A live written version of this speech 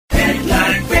Pet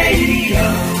Life Radio.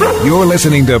 You're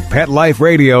listening to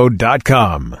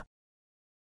PetLifeRadio.com.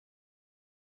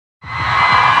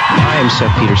 Hi, I'm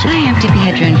Seth Peterson. Hi, I'm Tippi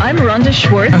Hedren. I'm Rhonda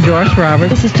Schwartz. I'm Doris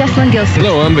Roberts. This is Jessalyn Gilson.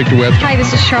 Hello, I'm Victor Webb. Hi,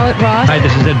 this is Charlotte Ross. Hi,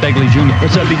 this is Ed Begley Jr.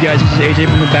 What's up, you guys? This is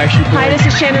AJ from the Backstreet Boys. Hi, this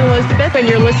is Shannon Elizabeth,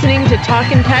 and you're listening to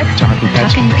Talkin' Pets. Talking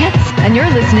Pets. Talking Pets. And you're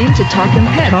listening to Talkin'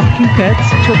 Pets. Talking Pets.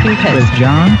 Talking Pets. With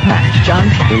John Patch. John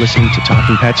Patch. You're listening to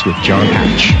Talking Pets with John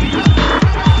Patch.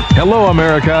 Hello,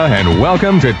 America, and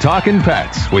welcome to Talkin'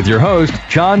 Pets with your host,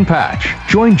 John Patch.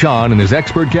 Join John and his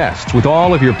expert guests with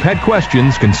all of your pet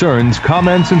questions, concerns,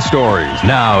 comments, and stories.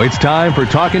 Now it's time for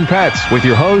Talkin' Pets with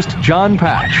your host, John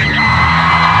Patch.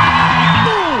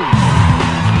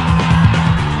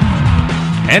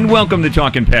 And welcome to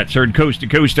Talkin' Pets, heard coast to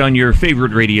coast on your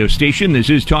favorite radio station. This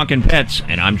is Talkin' Pets,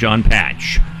 and I'm John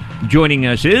Patch. Joining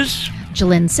us is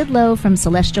Jalynn Sidlow from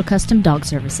Celestial Custom Dog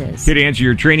Services. Here to answer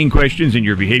your training questions and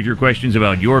your behavior questions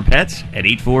about your pets at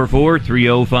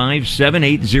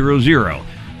 844-305-7800.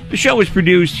 The show is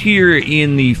produced here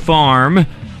in the farm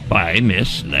by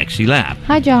Miss Lexi Lapp.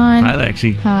 Hi, John. Hi,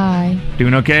 Lexi. Hi.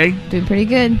 Doing okay? Doing pretty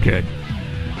good. Good.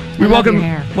 I love your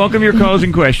hair. Welcome your calls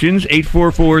and questions,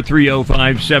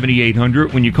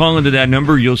 844-305-7800. When you call into that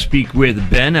number, you'll speak with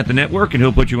Ben at the network, and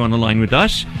he'll put you on the line with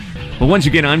us. Well, once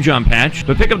again, I'm John Patch.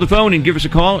 But pick up the phone and give us a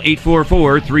call,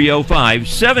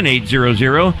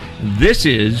 844-305-7800. This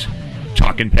is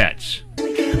Talkin' Pets.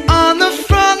 On the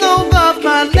front lobe of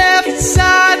my left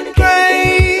side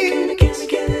brain,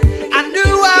 I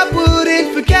knew I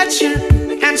wouldn't forget you,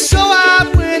 and so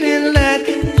I went and let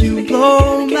you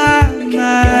blow my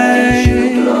mind.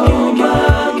 You blow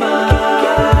my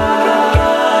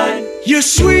mind. Your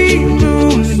sweet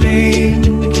moonbeam,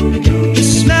 the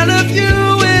smell of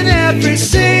you in every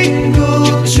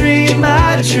single dream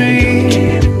I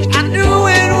dream. I knew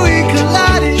when we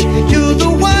collided, you're the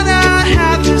one I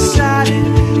have decided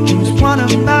who's one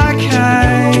of my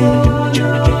kind.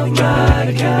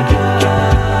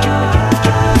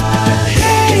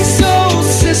 Hey, soul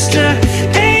sister,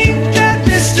 ain't that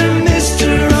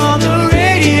Mr. on the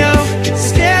radio?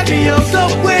 Stereo, the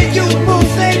way you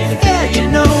move ain't fair, you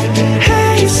know.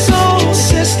 Hey, soul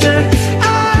sister,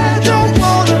 I don't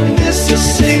wanna miss a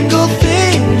single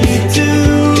thing you do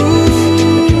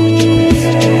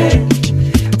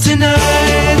tonight.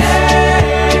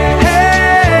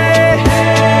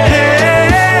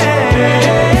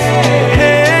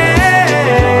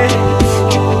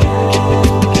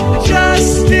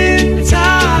 Just in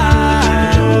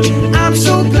time. I'm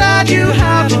so glad you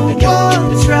have a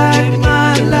one-track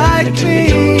mind like me.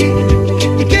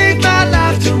 You gave my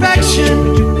life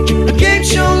direction, I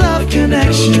gave your love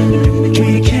connection.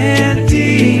 We can't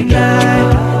deny.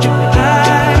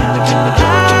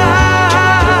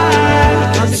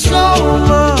 I'm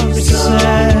so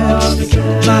obsessed.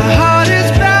 My heart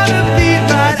is bound to beat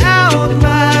right out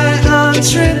my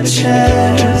untrimmed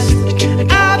chest.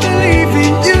 I believe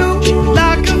in you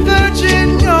like a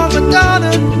virgin, you're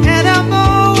Madonna, and I'm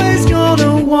always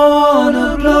gonna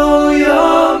wanna blow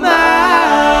your mind.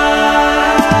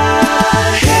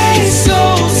 Hey,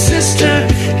 soul sister,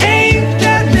 ain't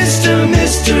that Mr.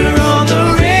 on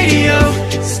the radio?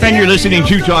 And you're listening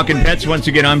to Talkin' Pets. Once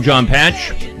again, I'm John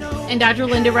Patch. And Dr.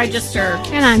 Linda Register.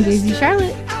 And I'm Daisy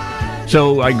Charlotte.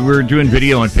 So we're doing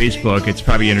video on Facebook. It's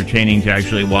probably entertaining to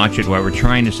actually watch it while we're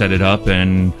trying to set it up,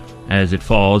 and as it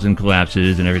falls and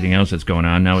collapses and everything else that's going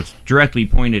on. Now it's directly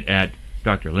pointed at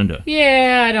Dr. Linda.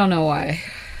 Yeah, I don't know why.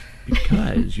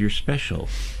 Because you're special.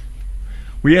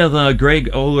 We have Greg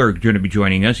Oler going to be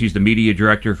joining us. He's the media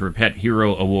director for Pet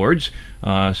Hero Awards.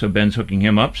 So Ben's hooking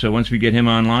him up. So once we get him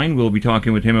online, we'll be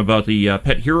talking with him about the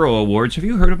Pet Hero Awards. Have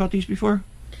you heard about these before?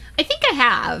 I think I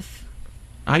have.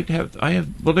 I have.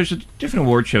 Well, there's different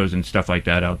award shows and stuff like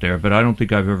that out there, but I don't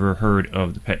think I've ever heard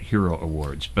of the Pet Hero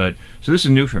Awards. So this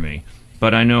is new for me.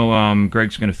 But I know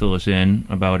Greg's going to fill us in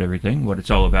about everything, what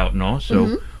it's all about and all.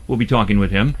 So we'll be talking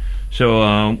with him.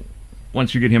 So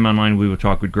once you get him online, we will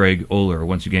talk with Greg Oler.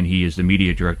 Once again, he is the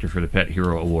media director for the Pet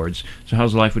Hero Awards. So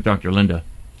how's life with Dr. Linda?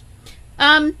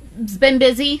 It's been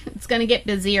busy. It's going to get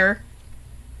busier.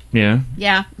 Yeah?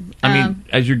 Yeah. I mean,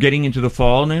 as you're getting into the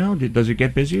fall now, does it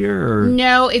get busier? Or?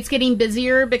 No, it's getting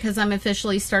busier because I'm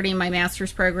officially starting my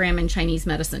master's program in Chinese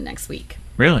medicine next week.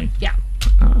 Really? Yeah.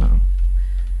 Oh.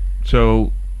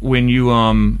 So when you,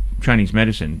 Chinese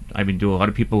medicine, do a lot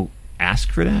of people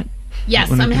ask for that?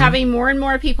 Yes, I'm having more and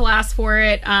more people ask for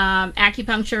it.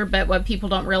 Acupuncture, but what people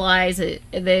don't realize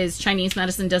is Chinese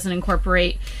medicine doesn't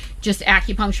incorporate just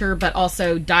acupuncture, but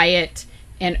also diet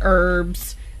and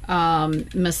herbs,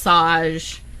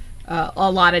 massage,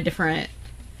 a lot of different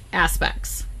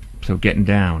aspects. So getting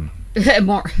down.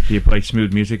 More. Do you play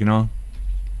smooth music and all?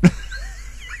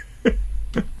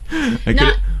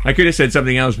 I could have said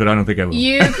something else, but I don't think I will.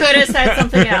 You could have said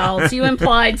something else. You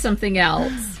implied something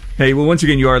else. Hey, well, once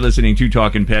again, you are listening to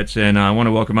Talkin' Pets, and I want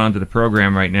to welcome onto the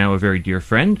program right now a very dear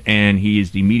friend, and he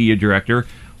is the media director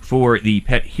for the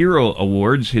Pet Hero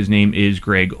Awards. His name is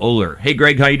Greg Oler. Hey,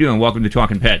 Greg, how you doing? Welcome to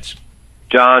Talkin' Pets.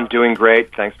 John, doing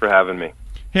great. Thanks for having me.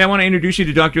 Hey, I want to introduce you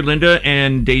to Dr. Linda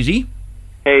and Daisy.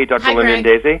 Hey, Dr. Hi, Linda and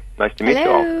Greg. Daisy. Nice to meet you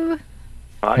all.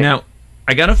 Hi. Now,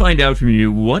 I got to find out from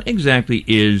you, what exactly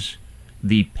is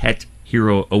the Pet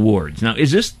Hero Awards? Now,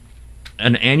 is this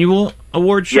an annual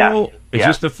award show? Yeah. Is Yeah.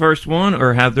 this the first one,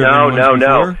 or have there been ones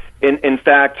before? In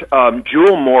fact,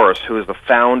 Jewel Morris, who is the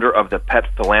founder of the Pet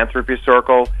Philanthropy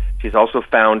Circle, she's also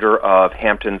founder of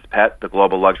Hampton's Pet, the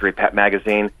global luxury pet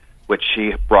magazine, which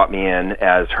she brought me in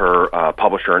as her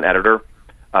publisher and editor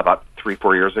about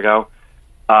 3-4 years ago.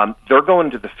 They're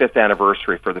going to the 5th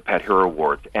anniversary for the Pet Hero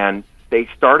Awards, and they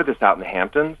started this out in the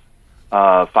Hamptons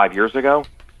 5 years ago,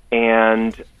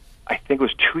 and I think it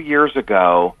was 2 years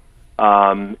ago,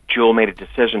 Jewel made a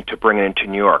decision to bring it into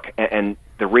New York, and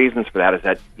the reasons for that is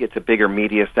that it's a bigger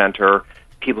media center,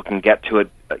 people can get to it,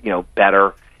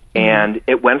 better, and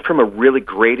it went from a really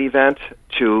great event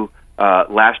to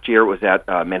last year it was at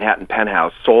Manhattan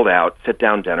Penthouse, sold out,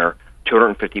 sit-down dinner,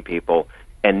 250 people,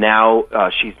 and now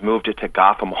she's moved it to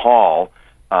Gotham Hall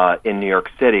in New York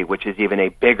City, which is even a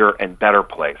bigger and better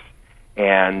place.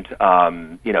 And,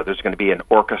 there's going to be an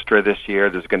orchestra this year.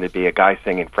 There's going to be a guy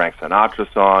singing Frank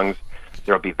Sinatra songs.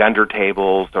 There'll be vendor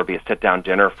tables. There'll be a sit-down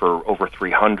dinner for over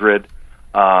 300.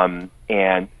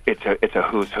 And it's a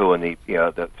who's who in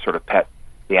the sort of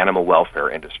the animal welfare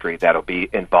industry that'll be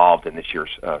involved in this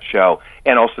year's show,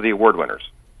 and also the award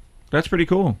winners. That's pretty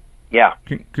cool. Yeah.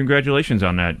 Congratulations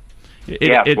on that.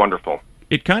 It's wonderful.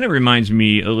 It kind of reminds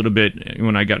me a little bit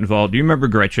when I got involved. Do you remember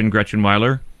Gretchen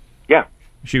Weiler? Yeah.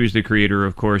 She was the creator,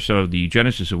 of course, of the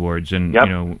Genesis Awards, and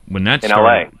when that in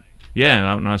started, LA.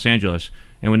 Yeah, out in Los Angeles,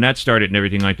 and when that started and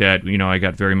everything like that, I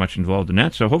got very much involved in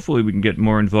that. So hopefully we can get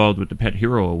more involved with the Pet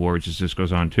Hero Awards as this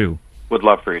goes on too. Would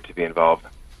love for you to be involved.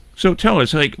 So tell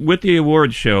us, with the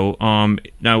awards show,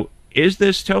 now is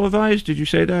this televised? Did you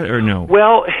say that or no?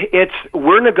 Well,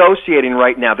 we're negotiating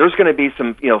right now. There's going to be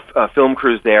some film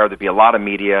crews there. There'll be a lot of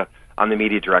media. I'm the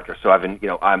media director, so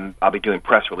I'll be doing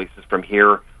press releases from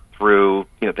here through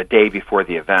the day before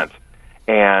the event,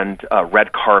 and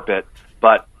red carpet.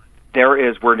 But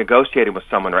we're negotiating with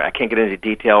someone. I can't get into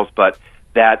details, but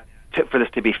for this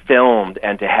to be filmed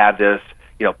and to have this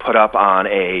put up on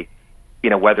a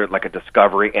whether like a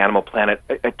Discovery, Animal Planet,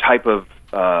 a type of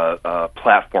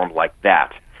platform like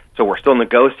that. So we're still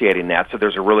negotiating that. So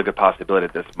there's a really good possibility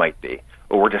that this might be,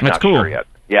 but we're just not sure yet.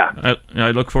 Yeah,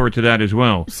 I look forward to that as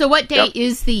well. So what day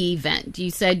is the event? You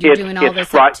said you're doing all this.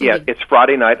 It's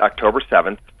Friday night, October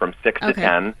 7th, from 6 to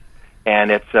 10,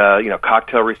 and it's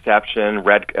cocktail reception,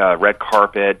 red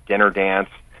carpet, dinner dance,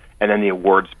 and then the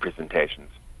awards presentations.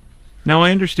 Now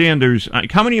I understand there's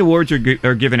how many awards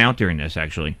are given out during this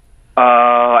actually?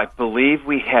 I believe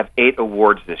we have 8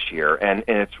 awards this year, and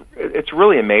it's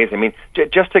really amazing. I mean,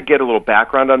 just to get a little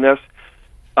background on this.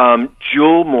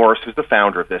 Jewel Morris, who's the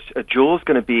founder of this, Jewel is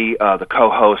going to be the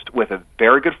co-host with a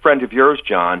very good friend of yours,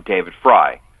 John, David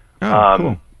Fry.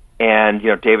 Cool. And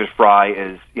David Fry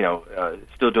is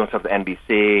still doing stuff with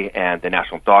NBC and the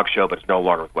National Dog Show, but it's no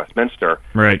longer with Westminster.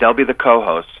 Right. They'll be the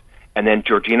co-hosts, and then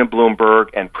Georgina Bloomberg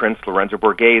and Prince Lorenzo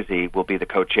Borghese will be the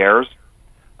co-chairs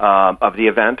of the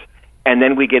event. And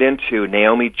then we get into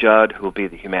Naomi Judd, who will be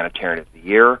the Humanitarian of the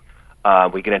Year.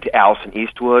 We get into Allison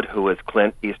Eastwood, who is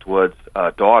Clint Eastwood's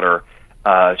daughter.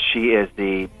 She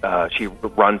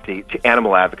runs the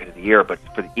Animal Advocate of the Year, but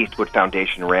for the Eastwood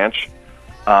Foundation Ranch.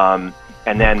 And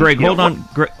then, Greg, hold on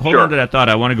to that thought.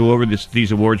 I want to go over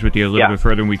these awards with you a little bit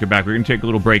further when we come back. We're going to take a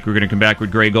little break. We're going to come back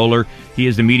with Greg Oler. He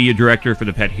is the media director for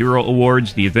the Pet Hero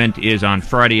Awards. The event is on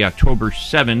Friday, October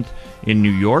 7th in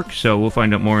New York. So we'll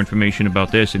find out more information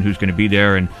about this and who's going to be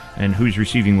there and who's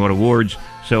receiving what awards.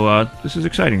 So this is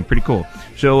exciting. Pretty cool.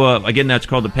 So, again, that's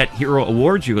called the Pet Hero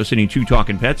Awards. You're listening to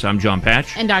Talkin' Pets. I'm John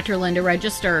Patch. And Dr. Linda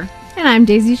Register. And I'm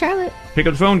Daisy Charlotte. Pick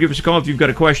up the phone. Give us a call if you've got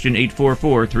a question.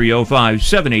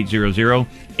 844-305-7800.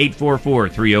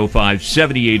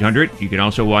 844-305-7800. You can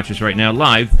also watch us right now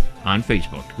live on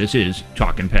Facebook. This is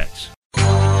Talkin' Pets.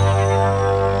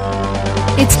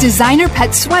 It's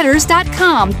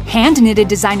DesignerPetSweaters.com. Hand-knitted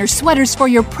designer sweaters for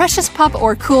your precious pup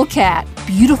or cool cat.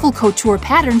 Beautiful couture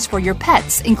patterns for your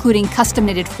pets, including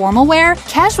custom-knitted formal wear,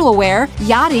 casual wear,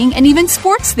 yachting, and even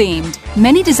sports-themed.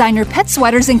 Many designer pet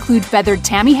sweaters include feathered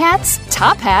tammy hats,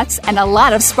 top hats, and a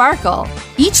lot of sparkle.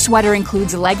 Each sweater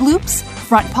includes leg loops,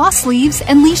 front paw sleeves,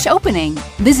 and leash opening.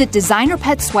 Visit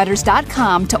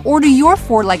designerpetsweaters.com to order your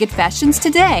four-legged fashions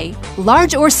today.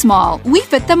 Large or small, we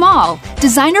fit them all.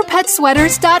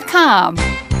 designerpetsweaters.com.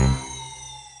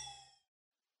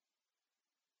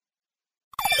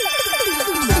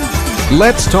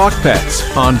 Let's Talk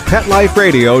Pets on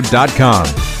PetLifeRadio.com.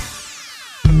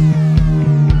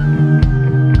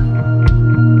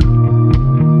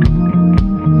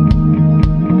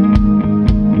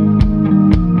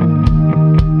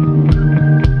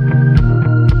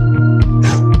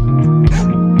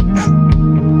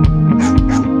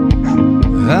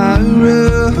 I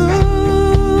run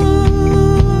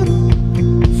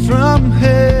from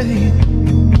hate.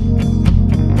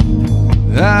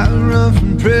 I run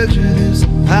from prejudice.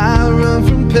 I run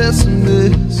from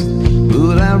pessimists,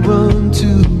 but I run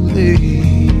too late.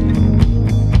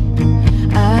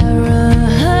 I run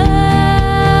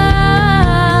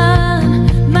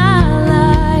my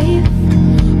life,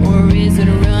 or is it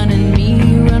running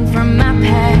me? Run from my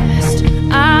past.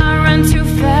 I run too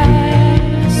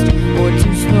fast, or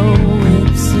too slow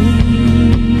it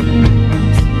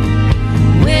seems.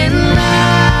 When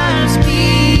lies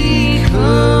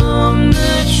become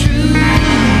the truth,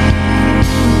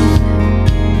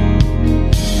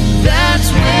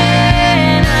 that's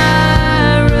when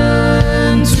I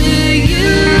run to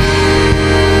you.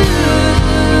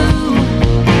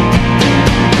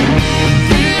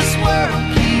 This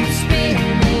world keeps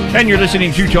spinning. And you're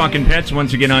listening to Talking Pets.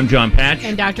 Once again, I'm John Patch.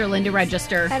 And Dr. Linda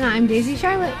Register. And I'm Daisy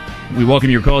Charlotte. We welcome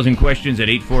your calls and questions at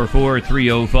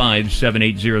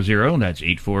 844-305-7800. That's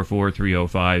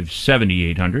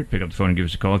 844-305-7800. Pick up the phone and give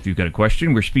us a call if you've got a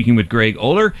question. We're speaking with Greg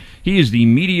Oler. He is the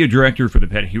media director for the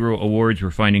Pet Hero Awards.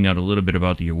 We're finding out a little bit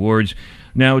about the awards.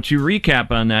 Now, to recap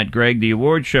on that, Greg, the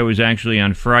award show is actually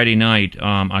on Friday night,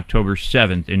 October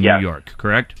 7th in New York,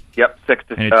 correct? Yep,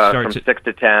 from 6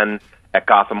 to 10 at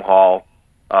Gotham Hall,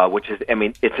 which is, I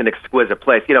mean, it's an exquisite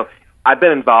place. You know, I've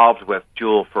been involved with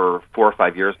Jewel for 4 or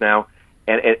 5 years now,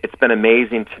 and it's been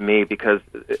amazing to me because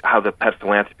how the Pet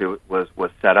Philanthropy was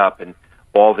set up and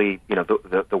all the, you know,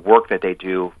 the work that they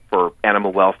do for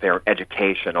animal welfare and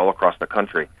education all across the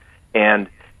country. And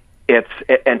to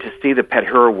see the Pet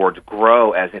Hero Awards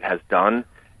grow as it has done,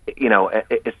 you know,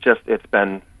 it's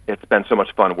been so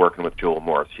much fun working with Jewel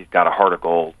Morris. She's got a heart of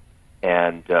gold,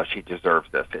 and she deserves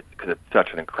this because it's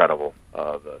such an incredible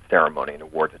ceremony and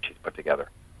award that she's put together.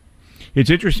 It's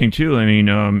interesting, too. I mean,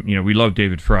 you know, we love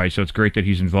David Fry, so it's great that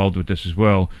he's involved with this as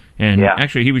well. And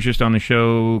actually, he was just on the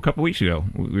show a couple weeks ago.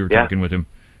 We were talking with him.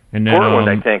 And then, Portland,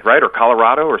 I think, right? Or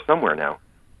Colorado or somewhere now.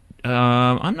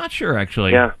 I'm not sure,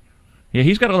 actually. Yeah,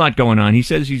 he's got a lot going on. He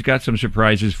says he's got some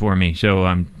surprises for me, so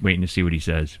I'm waiting to see what he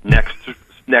says. Next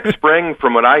spring,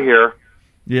 from what I hear.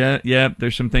 Yeah,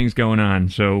 there's some things going on.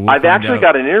 So I've actually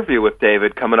got an interview with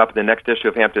David coming up in the next issue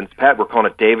of Hampton's Pet. We're calling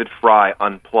it David Fry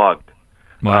Unplugged.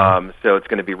 Wow. So it's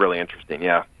going to be really interesting,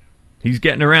 yeah. He's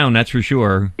getting around, that's for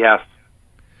sure. Yes.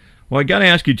 Well, I got to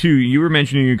ask you, too, you were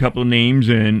mentioning a couple of names,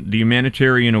 and the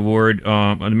Humanitarian Award,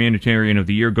 the Humanitarian of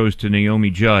the Year goes to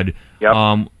Naomi Judd. Yep.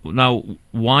 Now,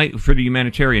 why, for the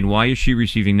Humanitarian, why is she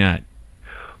receiving that?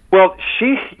 Well,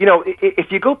 she, you know,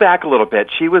 if you go back a little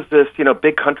bit, she was this, you know,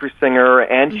 big country singer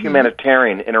and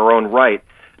humanitarian in her own right.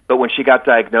 But when she got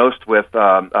diagnosed with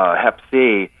Hep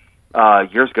C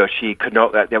years ago, she could know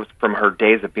that was from her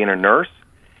days of being a nurse.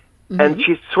 And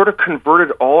she's sort of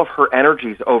converted all of her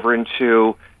energies over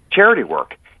into charity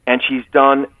work. And she's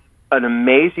done an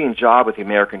amazing job with the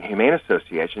American Humane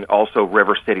Association, also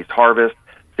River Cities Harvest,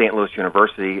 St. Louis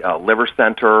University Liver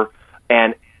Center,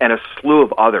 and a slew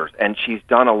of others. And she's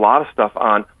done a lot of stuff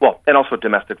on, well, and also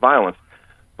domestic violence.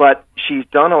 But she's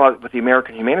done a lot with the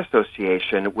American Humane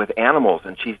Association with animals,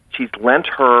 and she's lent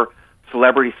her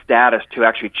celebrity status to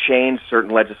actually change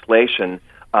certain legislation,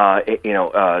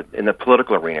 in the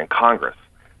political arena in Congress.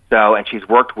 So, and she's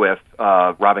worked with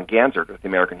Robin Ganzert with the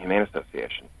American Humane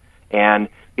Association. And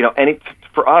you know,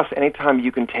 for us, anytime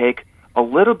you can take a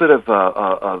little bit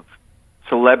of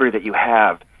celebrity that you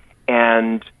have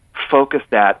and focus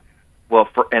that, well,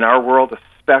 for in our world,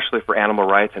 especially for animal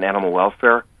rights and animal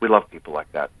welfare, we love people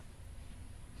like that.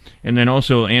 And then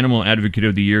also, Animal Advocate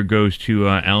of the Year goes to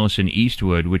Allison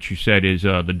Eastwood, which you said is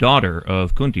the daughter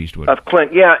of Clint Eastwood. Of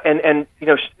Clint, yeah, and you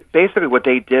know, basically what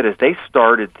they did is they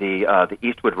started the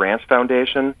Eastwood Ranch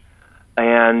Foundation,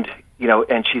 and you know,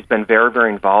 and she's been very,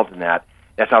 very involved in that.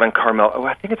 That's out in Carmel. Oh,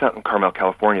 I think it's out in Carmel,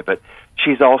 California. But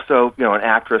she's also, you know, an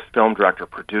actress, film director,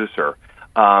 producer.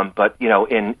 But you know,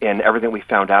 in everything we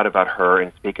found out about her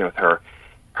and speaking with her,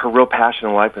 her real passion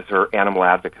in life is her animal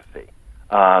advocacy.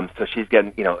 So she's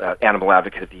getting, you know, Animal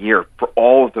Advocate of the Year for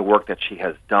all of the work that she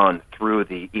has done through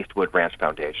the Eastwood Ranch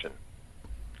Foundation.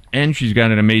 and she's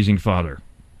got an amazing father.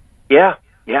 Yeah.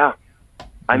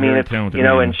 I mean, Very it's, talented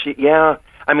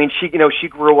and man. she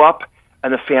grew up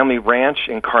on the family ranch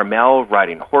in Carmel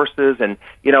riding horses, and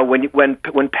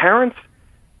when parents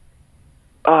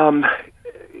show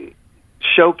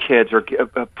kids or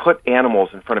put animals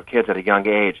in front of kids at a young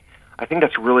age, I think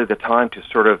that's really the time to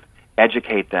sort of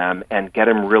educate them and get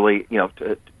them really,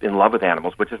 in love with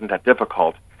animals, which isn't that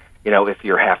difficult, if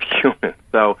you're half human.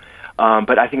 So,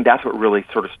 but I think that's what really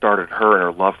sort of started her and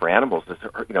her love for animals, is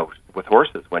with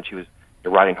horses, when she was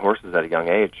riding horses at a young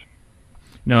age.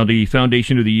 Now, the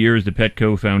foundation of the year is the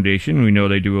Petco Foundation. We know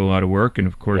they do a lot of work, and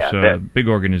of course, big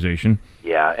organization.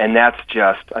 Yeah, and that's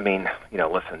just, listen,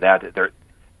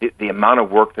 the amount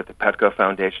of work that the Petco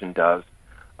Foundation does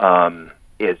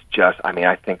is just,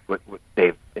 I think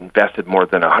they've invested more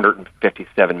than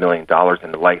 $157 million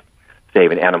in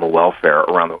life-saving animal welfare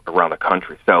around the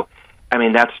country. So,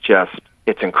 that's just,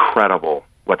 it's incredible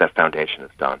what that foundation has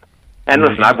done. And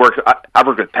listen, I've worked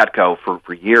with Petco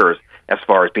for years, as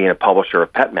far as being a publisher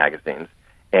of pet magazines,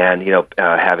 and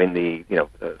having the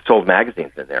sold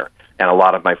magazines in there, and a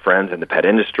lot of my friends in the pet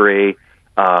industry.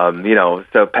 So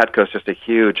Petco's just a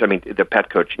huge. The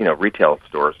Petco retail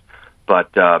stores, but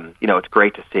it's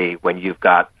great to see when you've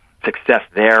got success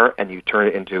there and you turn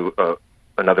it into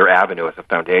another avenue as a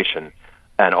foundation,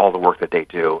 and all the work that they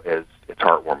do it's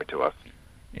heartwarming to us.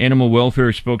 Animal Welfare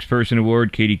Spokesperson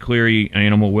Award, Katie Cleary.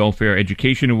 Animal Welfare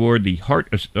Education Award, the Heart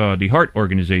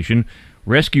Organization.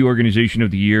 Rescue Organization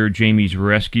of the Year, Jamie's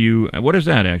Rescue. What is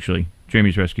that, actually,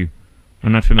 Jamie's Rescue?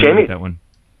 I'm not familiar with that one.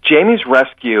 Jamie's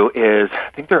Rescue is, I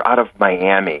think they're out of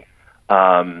Miami.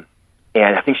 And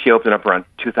I think she opened up around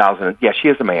 2000. Yeah, she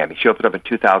is in Miami. She opened up in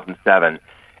 2007.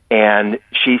 And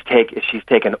she's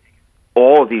taken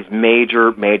all of these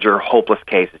major hopeless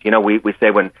cases. We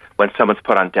say when someone's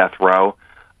put on death row,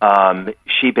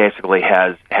 she basically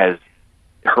has her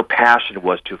passion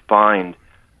was to find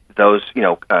those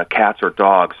cats or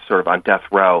dogs sort of on death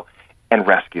row and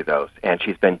rescue those, and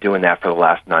she's been doing that for the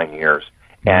last 9 years,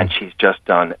 and she's just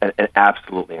done an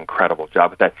absolutely incredible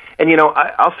job with that. And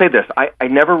I'll say this, I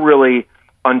never really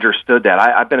understood that.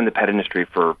 I've been in the pet industry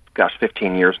for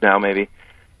 15 years now, maybe,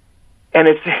 and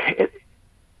it's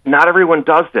not everyone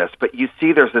does this, but you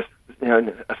see there's this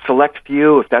a select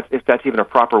few, if that's even a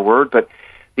proper word, but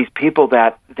these people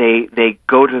that they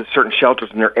go to certain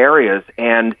shelters in their areas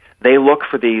and they look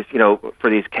for these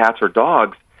cats or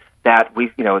dogs that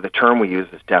the term we use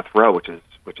is death row, which is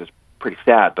pretty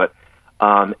sad, but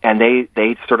and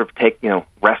they sort of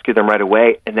rescue them right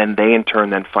away, and then they in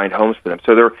turn then find homes for them.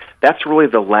 So that's really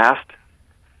the last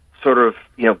sort of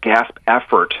gasp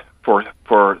effort for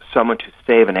someone to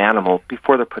save an animal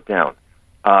before they're put down.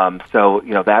 So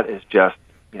that is just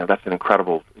that's an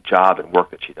incredible job and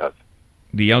work that she does.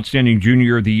 The Outstanding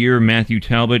Junior of the Year, Matthew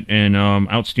Talbot, and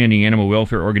Outstanding Animal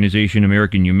Welfare Organization,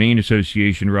 American Humane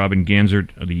Association, Robin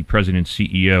Ganzert, the president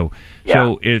CEO. Yeah.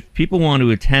 So if people want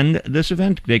to attend this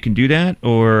event, they can do that?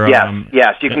 Or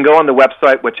Yes. You can go on the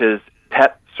website, which is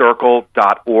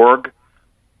petcircle.org.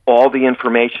 All the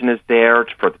information is there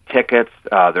for the tickets.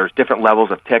 There's different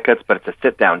levels of tickets, but it's a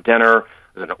sit-down dinner.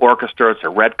 There's an orchestra. It's a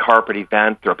red carpet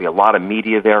event. There'll be a lot of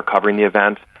media there covering the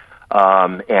event.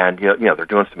 And they're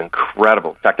doing some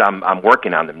incredible. In fact, I'm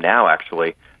working on them now.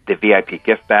 Actually, the VIP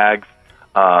gift bags.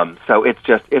 So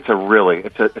it's a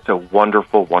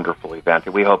wonderful event,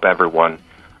 and we hope everyone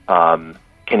can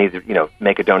either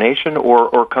make a donation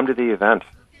or come to the event.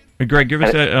 Greg, give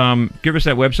us that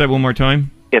website one more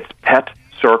time. It's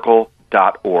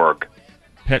petcircle.org.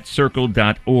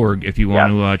 Petcircle.org if you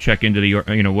want to check into the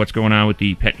what's going on with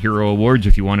the Pet Hero Awards,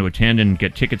 if you want to attend and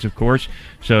get tickets, of course.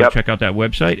 So check out that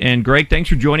website. And Greg, thanks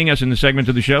for joining us in the segment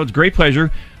of the show. It's a great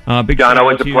pleasure. Big John,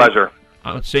 always a pleasure.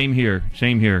 Same here.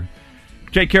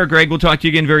 Take care, Greg. We'll talk to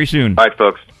you again very soon. All right,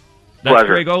 folks. That's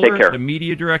Pleasure. Greg Oler, the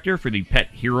media director for the Pet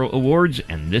Hero Awards,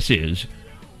 and this is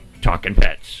Talkin'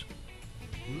 Pets.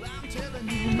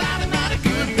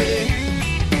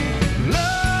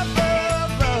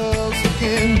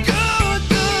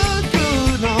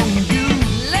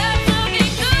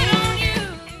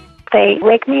 They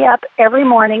wake me up every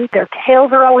morning. Their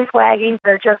tails are always wagging.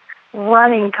 They're just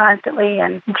running constantly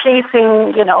and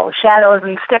chasing, shadows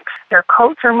and sticks. Their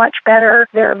coats are much better.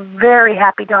 They're very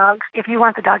happy dogs. If you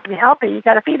want the dog to be healthy, you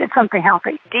got to feed it something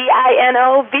healthy.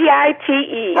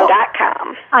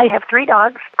 DINOVITE.com. I have 3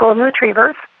 dogs, golden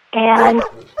retrievers, and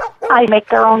I make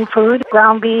their own food,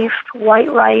 ground beef,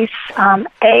 white rice,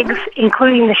 eggs,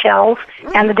 including the shells,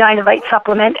 and the Dinovite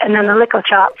supplement, and then the Lico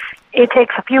Chops. It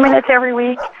takes a few minutes every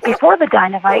week. Before the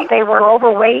Dynavite, they were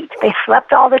overweight. They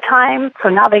slept all the time, so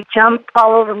now they jump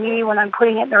all over me when I'm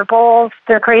putting it in their bowls.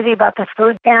 They're crazy about this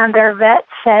food, and their vet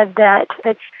said that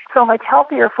it's so much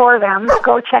healthier for them.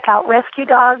 Go check out Rescue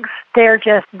Dogs. They're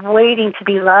just waiting to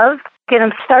be loved. Get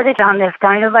them started on this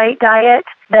Dynavite diet,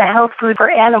 the health food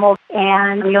for animals,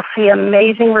 and you'll see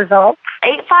amazing results.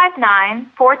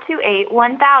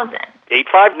 859-428-1000.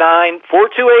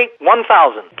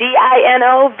 859-428-1000.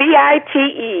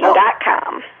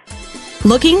 DINOVITE.com.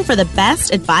 Looking for the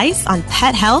best advice on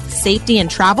pet health, safety,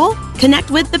 and travel? Connect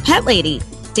with the Pet Lady.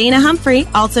 Dana Humphrey,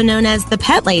 also known as the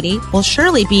Pet Lady, will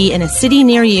surely be in a city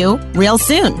near you real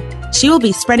soon. She will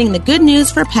be spreading the good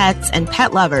news for pets and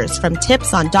pet lovers, from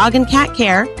tips on dog and cat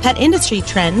care, pet industry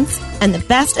trends, and the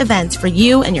best events for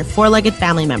you and your four-legged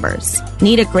family members.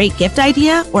 Need a great gift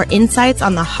idea or insights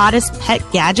on the hottest pet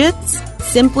gadgets?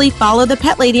 Simply follow the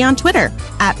Pet Lady on Twitter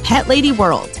at Pet Lady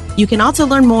World. You can also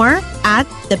learn more at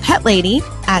The Pet Lady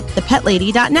at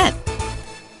thepetlady.net.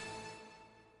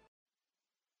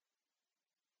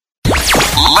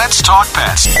 Let's talk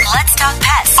pets. Let's talk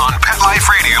pets On Pet Life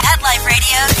Radio. Pet Life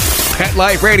Radio.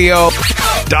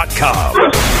 PetLifeRadio.com.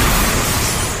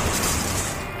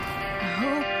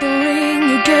 The ring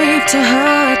you gave to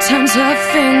her turns her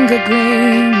finger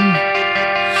green.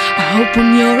 I hope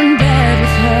when you're in bed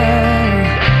with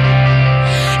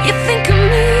her, you think of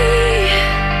me.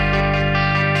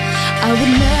 I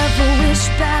would never wish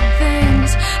bad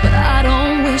things, but I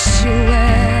don't wish you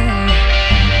well.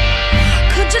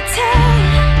 Could you tell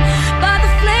by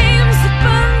the flames that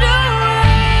burned your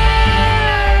eyes?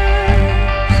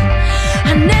 I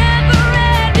never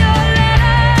read your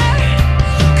letter,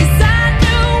 'cause I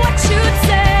knew what you'd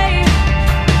say.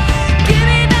 Give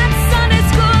me that Sunday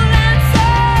school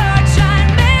answer, try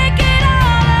and make it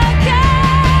all okay.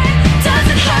 Does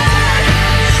it hurt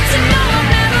to know I'll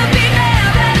never be there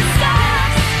when it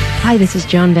stops? Hi, this is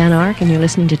Joan Van Ark, and you're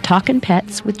listening to Talkin'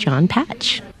 Pets with John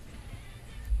Patch.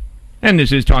 And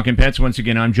this is Talking Pets. Once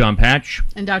again, I'm John Patch.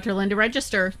 And Dr. Linda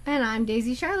Register. And I'm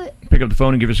Daisy Charlotte. Pick up the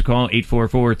phone and give us a call.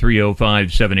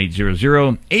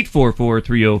 844-305-7800.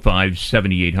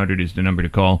 844-305-7800 is the number to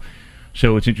call.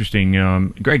 So it's interesting.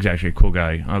 Greg's actually a cool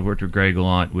guy. I've worked with Greg a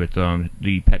lot with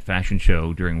the Pet Fashion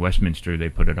Show during Westminster. They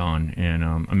put it on, and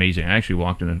amazing. I actually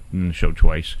walked in the show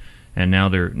twice. And now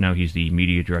he's the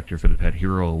media director for the Pet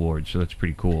Hero Awards, so that's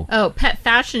pretty cool. Oh, Pet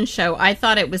Fashion Show. I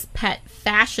thought it was pet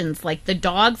fashions, like the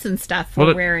dogs and stuff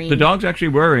were wearing. The dogs actually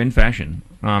were in fashion.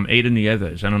 Ada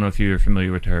Nieves, I don't know if you're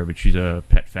familiar with her, but she's a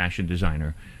pet fashion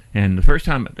designer. And the first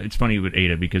time, it's funny with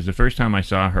Ada, because the first time I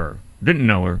saw her, didn't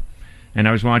know her, and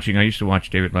I used to watch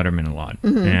David Letterman a lot.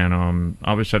 Mm-hmm. And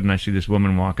all of a sudden I see this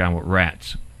woman walk out with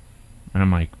rats. And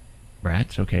I'm like,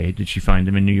 rats? Okay. Did she find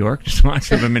them in New York? Just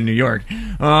lots of them in New York.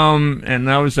 And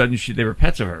all of a sudden, they were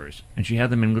pets of hers, and she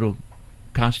had them in little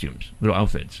costumes, little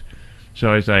outfits. So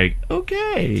I was like,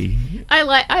 okay.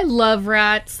 I love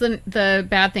rats. The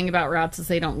bad thing about rats is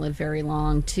they don't live very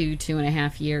long.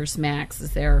 2.5 years max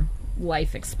is their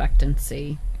life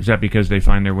expectancy. Is that because they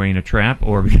find their way in a trap,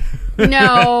 or?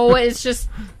 No, it's just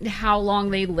how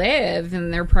long they live,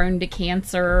 and they're prone to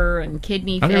cancer and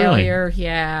kidney failure. Really?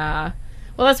 Yeah.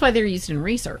 Well, that's why they're used in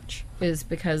research, is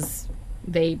because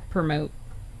they promote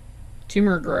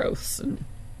tumor growths.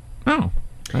 Oh,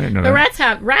 I didn't know but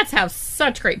that. rats have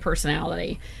such great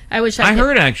personality. I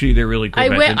heard actually they're really cool.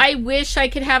 I wish I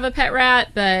could have a pet rat,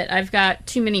 but I've got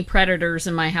too many predators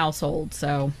in my household.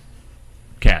 So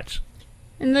cats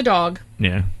and the dog.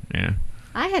 Yeah.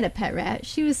 I had a pet rat.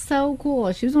 She was so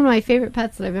cool. She was one of my favorite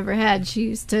pets that I've ever had. She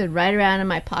used to ride around in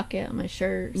my pocket, on my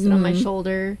shirt, sit on my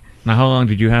shoulder. Now, how long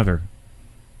did you have her?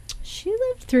 She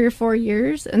lived 3 or 4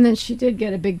 years, and then she did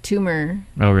get a big tumor.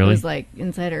 Oh, really? It was like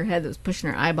inside her head that was pushing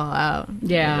her eyeball out.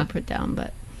 Yeah. Put down,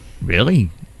 but Really?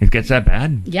 It gets that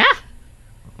bad? Yeah.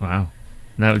 Wow.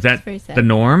 Now, is that very sad. the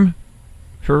norm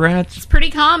for rats? It's pretty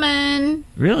common.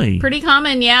 Really? Pretty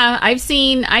common, yeah. I've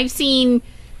seen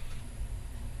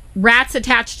rats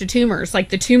attached to tumors. Like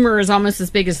the tumor is almost as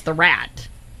big as the rat.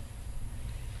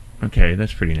 Okay,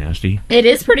 that's pretty nasty. It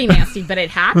is pretty nasty, but it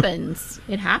happens.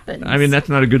 It happens. I mean, that's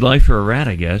not a good life for a rat,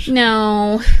 I guess.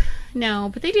 No,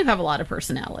 but they do have a lot of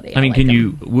personality. I mean, like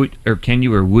can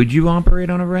you or would you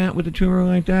operate on a rat with a tumor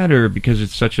like that, or because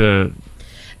it's such a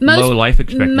low life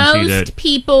expectancy? Most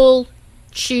people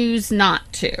choose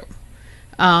not to.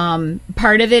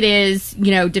 Part of it is,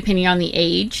 depending on the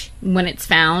age when it's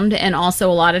found, and also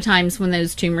a lot of times when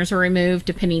those tumors are removed,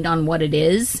 depending on what it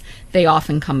is, they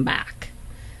often come back.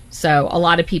 So a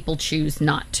lot of people choose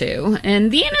not to, and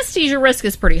the anesthesia risk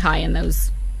is pretty high in those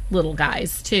little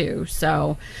guys too.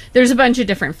 So there's a bunch of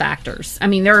different factors. I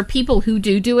mean, there are people who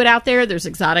do it out there. There's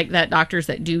exotic vet doctors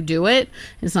that do it.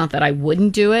 It's not that I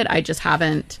wouldn't do it. I just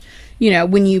haven't,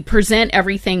 when you present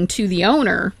everything to the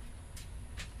owner,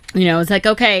 it's like,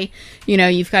 okay,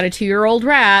 you've got a 2-year-old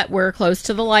rat. We're close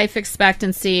to the life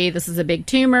expectancy. This is a big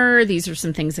tumor. These are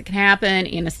some things that can happen.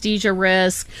 Anesthesia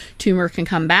risk. Tumor can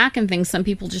come back and things. Some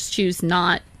people just choose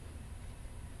not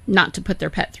to put their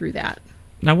pet through that.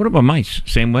 Now, what about mice?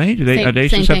 Same way? Are they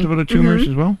susceptible to tumors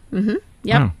as well? Mm-hmm.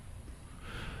 Yep. Oh.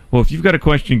 Well, if you've got a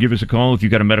question, give us a call. If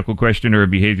you've got a medical question or a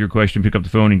behavior question, pick up the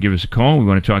phone and give us a call. We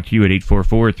want to talk to you at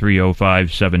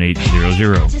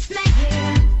 844-305-7800.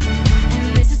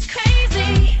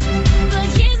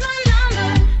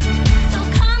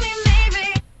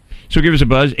 So give us a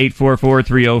buzz,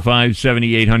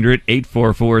 844-305-7800,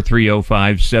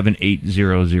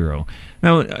 844-305-7800.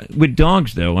 Now, with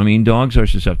dogs, though, dogs are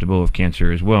susceptible of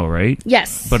cancer as well, right?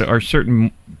 Yes. But are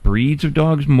certain breeds of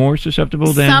dogs more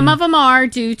susceptible than... Some of them are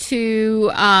due to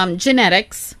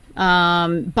genetics.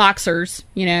 Boxers,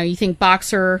 you think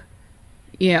boxer,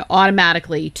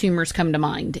 automatically tumors come to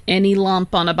mind. Any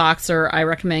lump on a boxer, I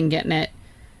recommend getting it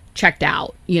checked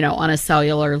out, on a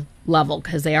cellular level,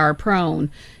 because they are prone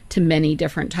to many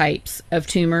different types of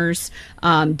tumors.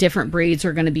 Different breeds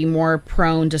are going to be more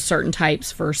prone to certain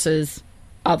types versus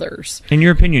others. In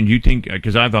your opinion, do you think,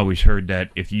 because I've always heard that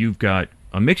if you've got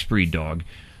a mixed breed dog,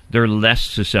 they're less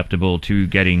susceptible to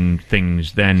getting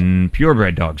things than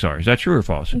purebred dogs are. Is that true or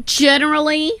false?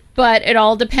 Generally, but it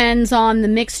all depends on the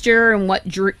mixture and what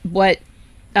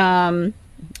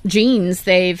genes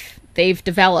they've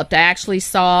developed. I actually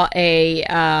saw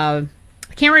I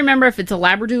can't remember if it's a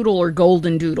Labradoodle or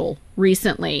Golden Doodle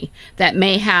recently that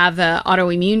may have an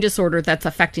autoimmune disorder that's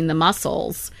affecting the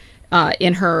muscles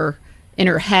in her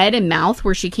head and mouth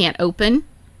where she can't open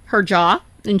her jaw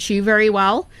and chew very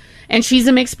well. And she's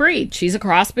a mixed breed. She's a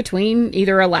cross between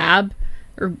either a Lab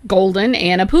or Golden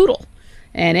and a Poodle.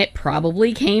 And it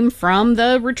probably came from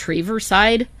the retriever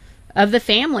side of the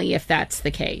family if that's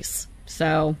the case.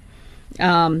 So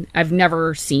I've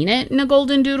never seen it in a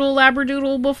Golden Doodle,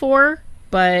 Labradoodle before.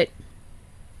 But,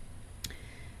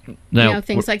 now,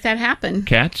 things like that happen.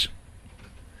 Cats?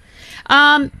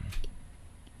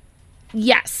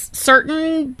 Yes.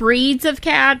 Certain breeds of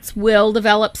cats will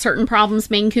develop certain problems.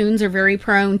 Maine Coons are very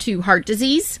prone to heart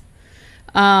disease.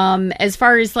 As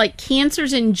far as,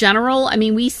 cancers in general,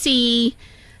 we see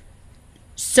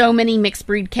so many mixed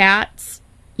breed cats.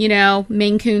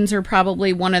 Maine Coons are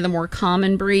probably one of the more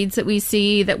common breeds that we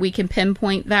see that we can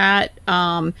pinpoint that.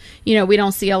 We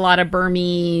don't see a lot of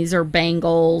Burmese or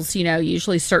Bengals.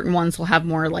 Usually certain ones will have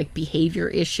more behavior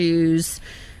issues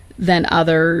than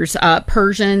others.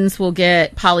 Persians will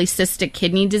get polycystic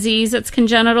kidney disease that's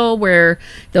congenital, where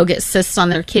they'll get cysts on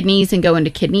their kidneys and go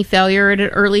into kidney failure at an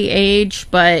early age.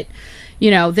 But,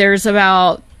 there's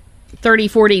about 30,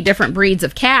 40 different breeds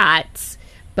of cats.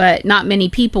 But not many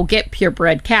people get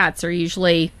purebred cats. Are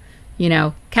usually,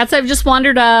 cats that have just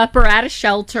wandered up or at a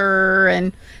shelter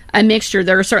and a mixture.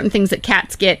 There are certain things that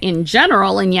cats get in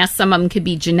general, and yes, some of them could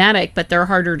be genetic, but they're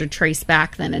harder to trace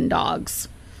back than in dogs.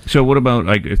 So what about,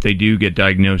 if they do get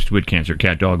diagnosed with cancer,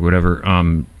 cat, dog, whatever,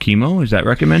 chemo, is that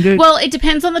recommended? Well, it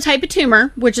depends on the type of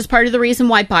tumor, which is part of the reason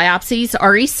why biopsies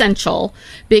are essential,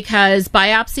 because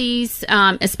biopsies,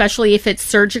 especially if it's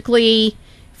surgically...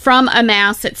 from a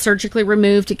mass that's surgically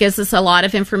removed, it gives us a lot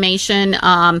of information,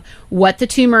 what the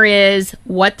tumor is,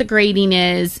 what the grading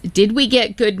is, did we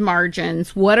get good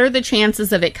margins, what are the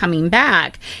chances of it coming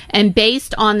back, and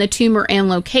based on the tumor and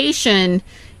location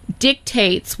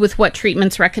dictates with what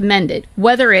treatment's recommended,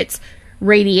 whether it's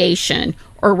radiation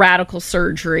or radical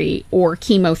surgery or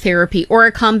chemotherapy or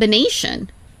a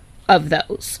combination of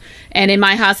those. And in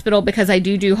my hospital, because I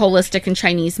do holistic and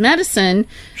Chinese medicine,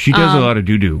 she does a lot of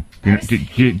doo-doo.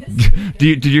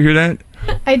 Did you hear that?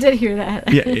 I did hear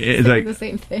that. Yeah, it's like the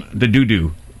same thing. The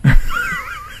doo-doo.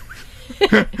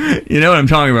 You know what I'm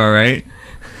talking about, right?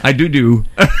 I do.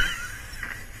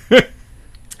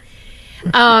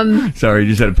 Sorry,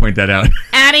 just had to point that out.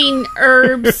 Adding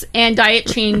herbs and diet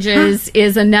changes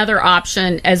is another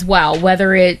option as well,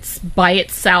 whether it's by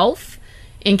itself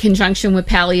in conjunction with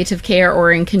palliative care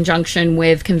or in conjunction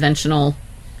with conventional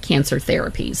cancer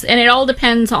therapies. And it all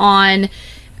depends on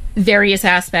various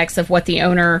aspects of what the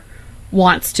owner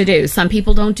wants to do. Some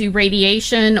people don't do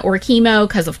radiation or chemo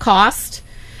because of cost,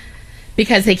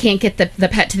 because they can't get the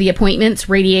pet to the appointments.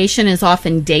 Radiation is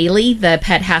often daily. The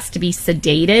pet has to be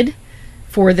sedated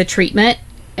for the treatment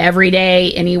every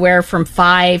day, anywhere from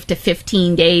 5 to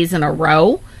 15 days in a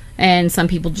row. And some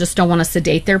people just don't want to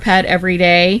sedate their pet every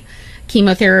day.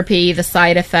 chemotherapy, the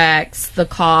side effects, the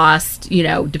cost,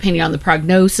 depending on the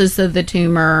prognosis of the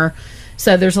tumor.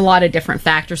 So there's a lot of different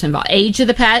factors involved. Age of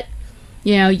the pet.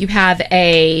 You have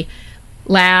a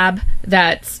lab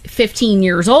that's 15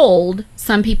 years old.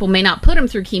 Some people may not put them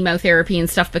through chemotherapy and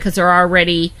stuff because they're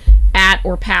already at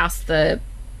or past the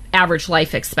average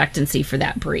life expectancy for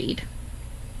that breed.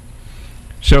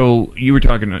 So you were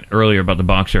talking earlier about the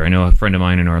boxer. I know a friend of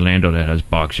mine in Orlando that has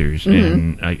boxers,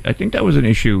 and I think that was an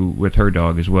issue with her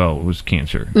dog as well. It was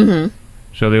cancer.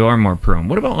 So they are more prone.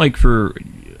 What about for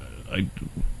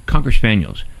Cocker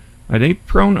Spaniels? Are they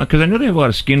prone? Because I know they have a lot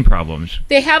of skin problems.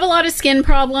 They have a lot of skin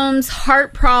problems,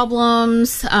 heart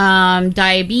problems,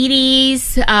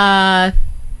 diabetes,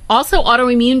 also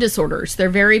autoimmune disorders. They're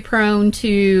very prone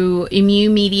to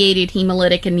immune-mediated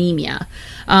hemolytic anemia.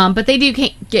 But they do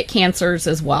get cancers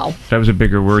as well. That was a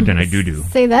bigger word than I do.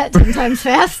 Say that 10 times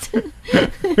fast.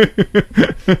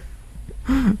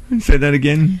 Say that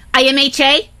again.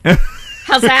 IMHA?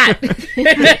 How's that?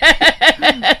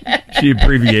 She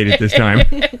abbreviated this time.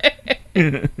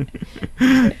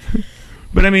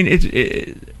 But I mean,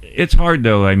 it's hard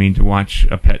though. I mean, to watch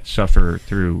a pet suffer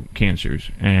through cancers,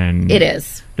 and it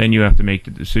is. Then you have to make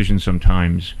the decision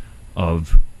sometimes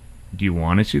of, do you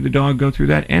want to see the dog go through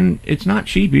that? And it's not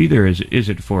cheap either, is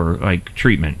it, for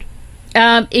treatment?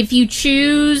 If you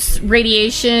choose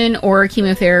radiation or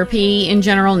chemotherapy in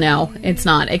general, no, it's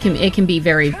not. It can be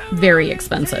very, very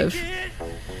expensive.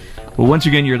 Well, once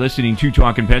again, you're listening to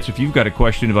Talkin' Pets. If you've got a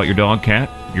question about your dog, cat,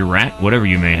 your rat, whatever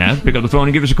you may have, pick up the phone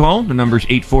and give us a call. The number's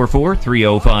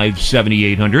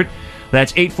 844-305-7800.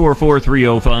 That's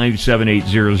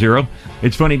 844-305-7800.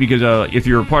 It's funny because if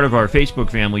you're a part of our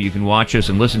Facebook family, you can watch us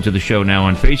and listen to the show now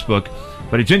on Facebook.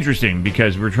 But it's interesting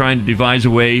because we're trying to devise a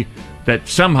way that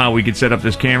somehow we could set up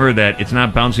this camera that it's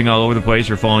not bouncing all over the place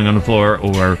or falling on the floor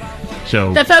or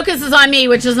so. The focus is on me,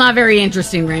 which is not very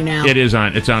interesting right now. It's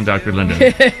on Dr.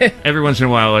 Linda. Every once in a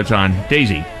while it's on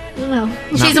Daisy. No.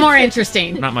 She's more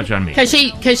interesting. Not much on me. Because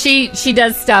she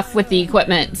does stuff with the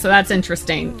equipment, so that's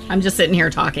interesting. I'm just sitting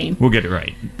here talking. We'll get it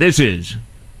right. This is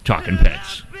Talkin'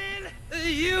 Pets.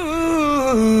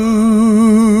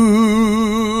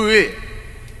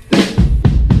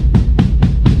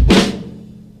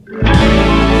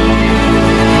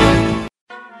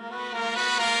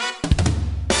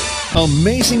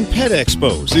 Amazing Pet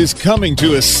Expos is coming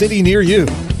to a city near you.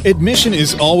 Admission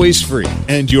is always free,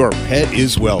 and your pet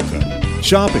is welcome.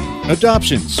 Shopping,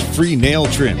 adoptions, free nail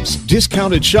trims,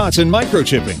 discounted shots and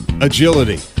microchipping,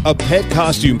 agility, a pet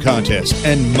costume contest,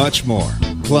 and much more.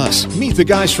 Plus, meet the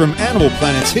guys from Animal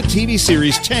Planet's hit TV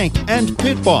series Tank and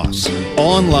Pit Boss.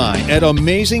 Online at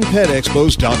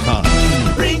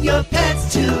AmazingPetExpos.com. Bring your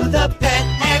pets to the Pet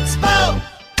Expo.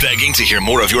 Begging to hear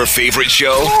more of your favorite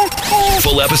show?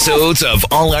 Full episodes of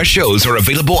all our shows are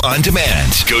available on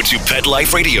demand. Go to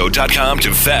PetLifeRadio.com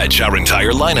to fetch our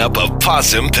entire lineup of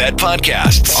Possum Pet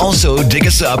podcasts. Also, dig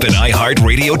us up in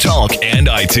iHeartRadio Talk and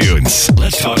iTunes.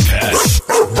 Let's Talk Pets.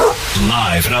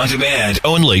 Live and on demand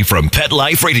only from Pet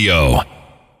Life Radio.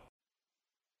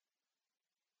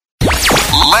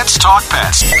 Let's Talk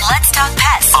Pets. Let's Talk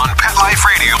Pets. On Pet Life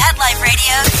Radio. Pet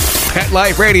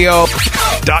Life Radio.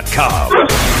 PetLifeRadio.com.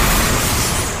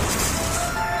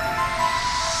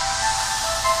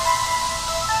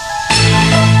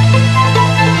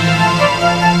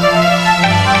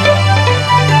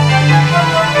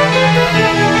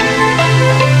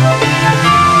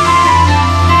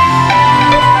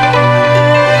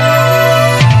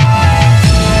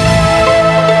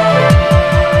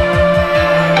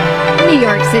 New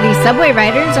York City subway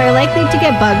riders are likely to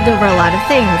get bugged over a lot of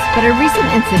things, but a recent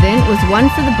incident was one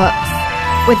for the books.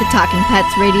 With the Talkin'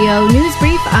 Pets Radio News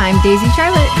Brief, I'm Daisy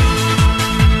Charlotte.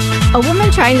 A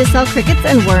woman trying to sell crickets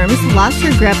and worms lost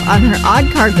her grip on her odd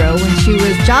cargo when she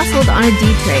was jostled on a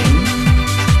D train.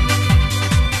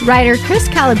 Rider Chris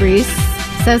Calabrese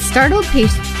says startled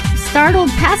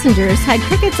passengers had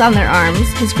crickets on their arms,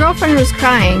 his girlfriend was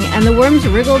crying, and the worms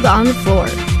wriggled on the floor.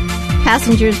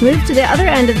 Passengers moved to the other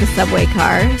end of the subway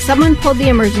car, someone pulled the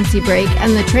emergency brake,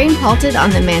 and the train halted on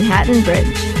the Manhattan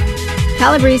Bridge.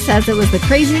 Calabrese says it was the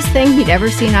craziest thing he'd ever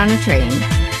seen on a train.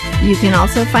 You can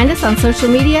also find us on social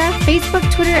media,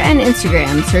 Facebook, Twitter, and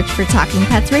Instagram. Search for Talking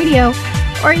Pets Radio,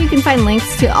 or you can find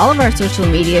links to all of our social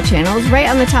media channels right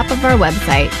on the top of our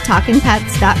website,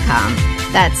 TalkinPets.com.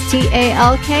 That's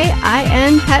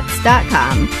TALKIN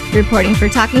Pets.com. Reporting for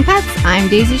Talking Pets, I'm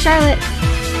Daisy Charlotte.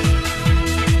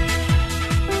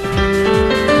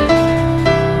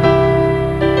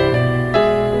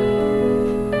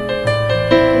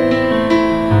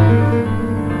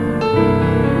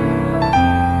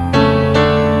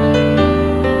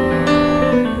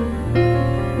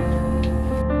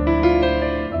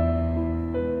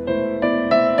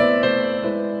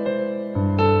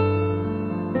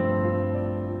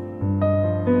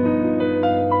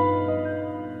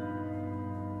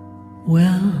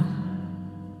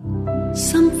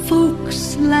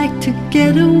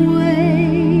 get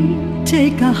away,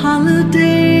 take a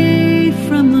holiday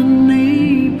from the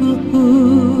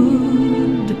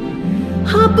neighborhood,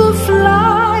 hop a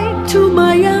flight to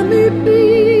Miami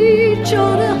Beach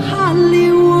or to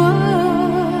Hollywood.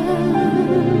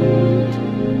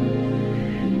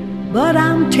 But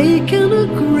I'm taking a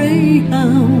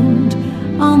Greyhound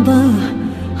on the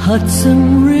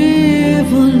Hudson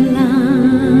River line.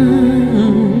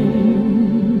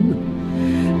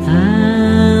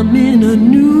 I'm in a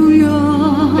New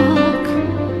York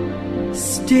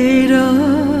state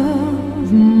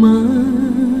of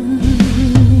mind.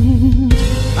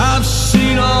 I've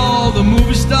seen all the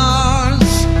movie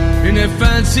stars in their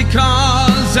fancy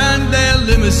cars and their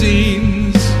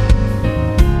limousines.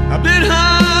 I've been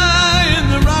high in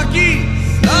the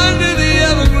Rockies under the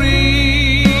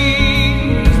evergreens.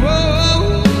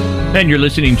 Whoa. And you're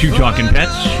listening to Talking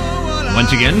Pets.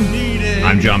 Once again,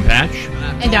 I'm John Patch.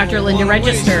 And Dr. Linda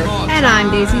Register. And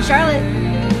I'm Daisy Charlotte.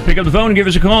 Pick up the phone and give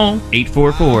us a call.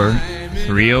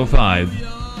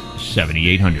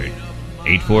 844-305-7800.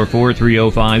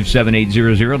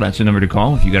 844-305-7800. That's the number to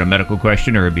call if you got a medical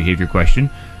question or a behavior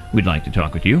question. We'd like to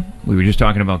talk with you. We were just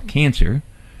talking about cancer.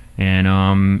 And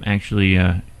actually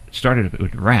started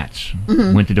with rats,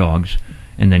 went to dogs,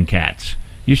 and then cats.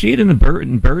 You see it in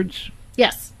birds?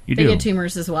 Yes, you they do. get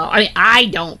tumors as well. I mean, I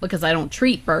don't because I don't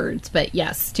treat birds, but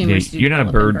yes, tumors. Yeah, you're not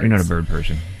a bird. You're not a bird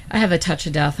person. I have a touch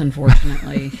of death,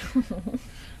 unfortunately.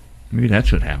 Maybe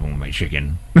that's what happened with my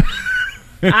chicken.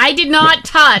 I did not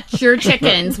touch your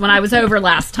chickens when I was over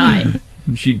last time.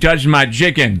 She touched my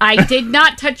chicken. I did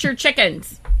not touch your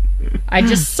chickens. I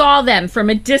just saw them from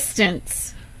a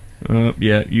distance.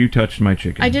 Yeah, you touched my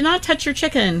chicken. I did not touch your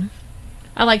chicken.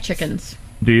 I like chickens.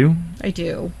 Do you? I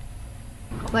do.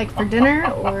 Like for dinner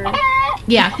or?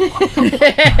 Yeah.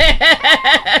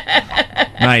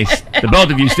 Nice. The both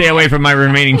of you stay away from my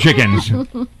remaining chickens.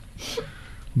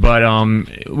 But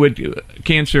with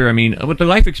cancer, I mean, with the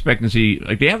life expectancy,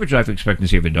 like the average life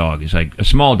expectancy of a dog is like a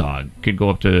small dog could go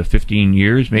up to 15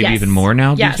 years, maybe even more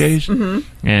now these days. Mm-hmm.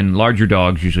 And larger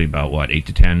dogs usually about, 8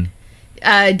 to 10?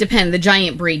 Depend. The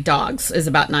giant breed dogs is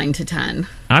about 9 to 10.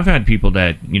 I've had people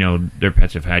that, their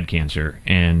pets have had cancer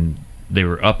and they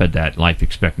were up at that life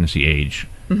expectancy age.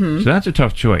 Mm-hmm. So that's a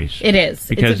tough choice. It is.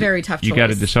 It's a very tough choice. You got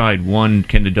to decide, one,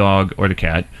 can the dog or the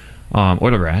cat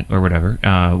or the rat or whatever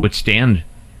withstand,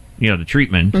 the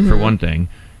treatment for one thing.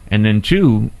 And then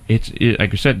two, it's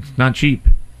like I said, it's not cheap.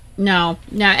 No.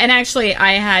 And actually,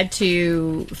 I had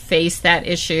to face that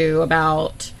issue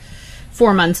about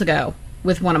 4 months ago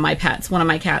with one of my pets. One of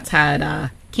my cats had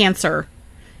cancer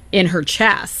in her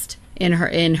chest, in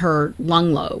her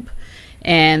lung lobe,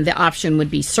 and the option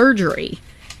would be surgery.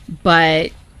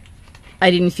 But I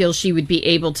didn't feel she would be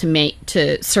able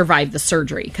to survive the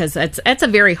surgery because that's a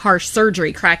very harsh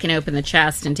surgery, cracking open the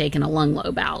chest and taking a lung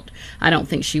lobe out. I don't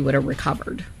think she would have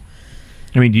recovered.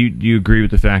 I mean, do you agree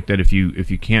with the fact that if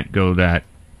you can't go that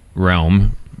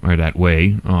realm or that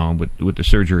way with the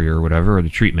surgery or whatever or the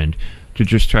treatment, to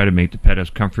just try to make the pet as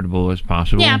comfortable as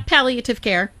possible? Yeah, palliative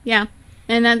care. Yeah,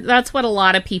 and that's what a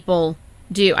lot of people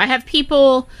do. I have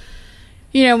people,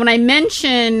 when I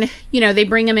mention, they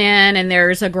bring them in and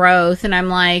there's a growth, and I'm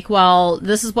like, well,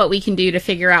 this is what we can do to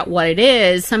figure out what it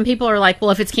is. Some people are like,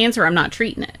 well, if it's cancer, I'm not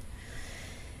treating it.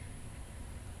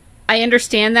 I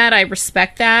understand that. I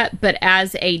respect that. But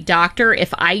as a doctor,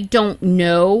 if I don't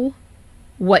know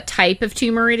what type of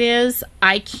tumor it is,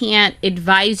 I can't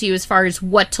advise you as far as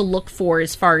what to look for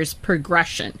as far as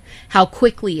progression, how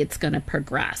quickly it's going to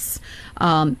progress.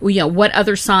 What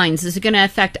other signs? Is it going to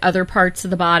affect other parts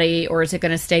of the body, or is it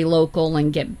going to stay local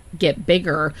and get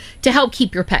bigger to help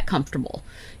keep your pet comfortable?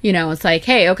 It's like,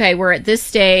 hey, okay, we're at this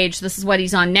stage. This is what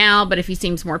he's on now, but if he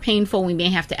seems more painful, we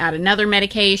may have to add another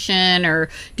medication or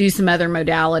do some other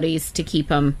modalities to keep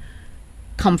him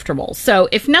comfortable. So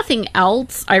if nothing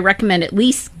else, I recommend at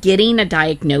least getting a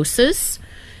diagnosis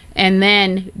and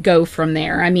then go from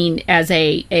there. I mean, as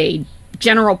a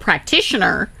general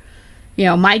practitioner,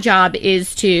 my job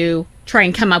is to try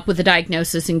and come up with a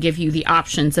diagnosis and give you the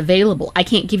options available. I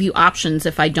can't give you options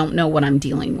if I don't know what I'm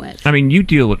dealing with. I mean, you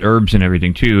deal with herbs and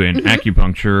everything too, and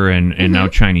acupuncture and now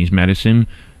Chinese medicine.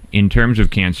 In terms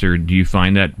of cancer, do you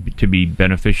find that to be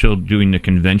beneficial doing the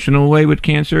conventional way with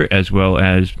cancer as well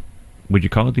as, would you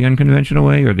call it the unconventional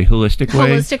way or the holistic way?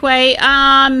 Holistic way.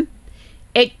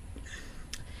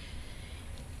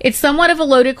 It's somewhat of a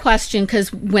loaded question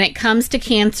because when it comes to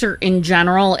cancer in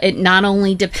general, it not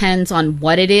only depends on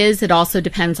what it is, it also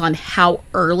depends on how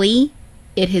early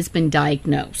it has been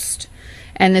diagnosed.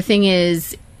 And the thing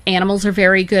is, animals are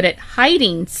very good at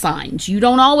hiding signs. You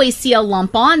don't always see a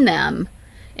lump on them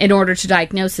in order to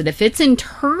diagnose it. If it's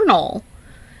internal,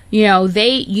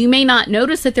 you may not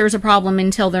notice that there's a problem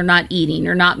until they're not eating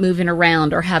or not moving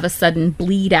around or have a sudden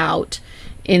bleed out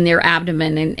in their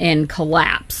abdomen and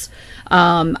collapse.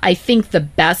 I think the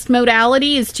best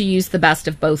modality is to use the best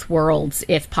of both worlds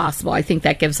if possible. I think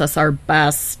that gives us our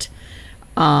best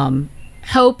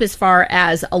hope as far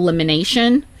as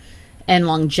elimination and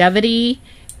longevity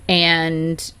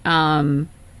and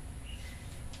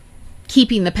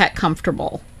keeping the pet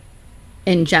comfortable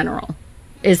in general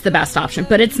is the best option.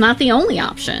 But it's not the only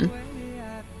option.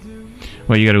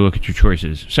 Well, you got to look at your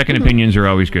choices. Second opinions are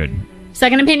always good.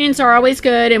 Second opinions are always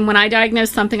good, and when I diagnose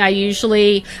something, I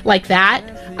usually, like that,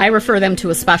 I refer them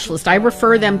to a specialist. I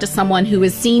refer them to someone who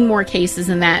has seen more cases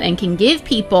than that and can give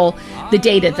people the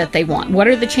data that they want. What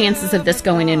are the chances of this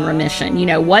going in remission?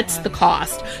 What's the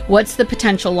cost? What's the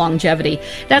potential longevity?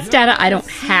 That's data I don't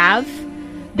have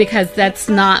because that's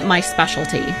not my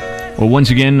specialty. Well, once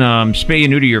again, spay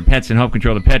and neuter your pets and help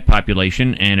control the pet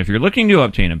population. And if you're looking to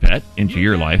obtain a pet into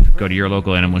your life, go to your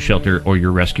local animal shelter or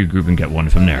your rescue group and get one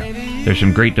from there. There's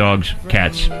some great dogs,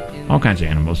 cats, all kinds of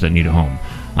animals that need a home.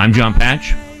 I'm John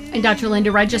Patch. And Dr.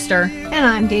 Linda Register. And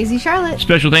I'm Daisy Charlotte.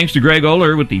 Special thanks to Greg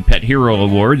Oler with the Pet Hero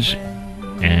Awards.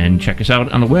 And check us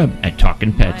out on the web at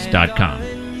talkinpets.com.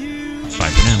 Bye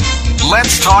for now.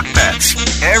 Let's Talk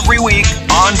Pets every week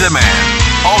on demand,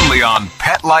 only on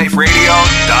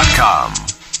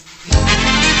PetLifeRadio.com.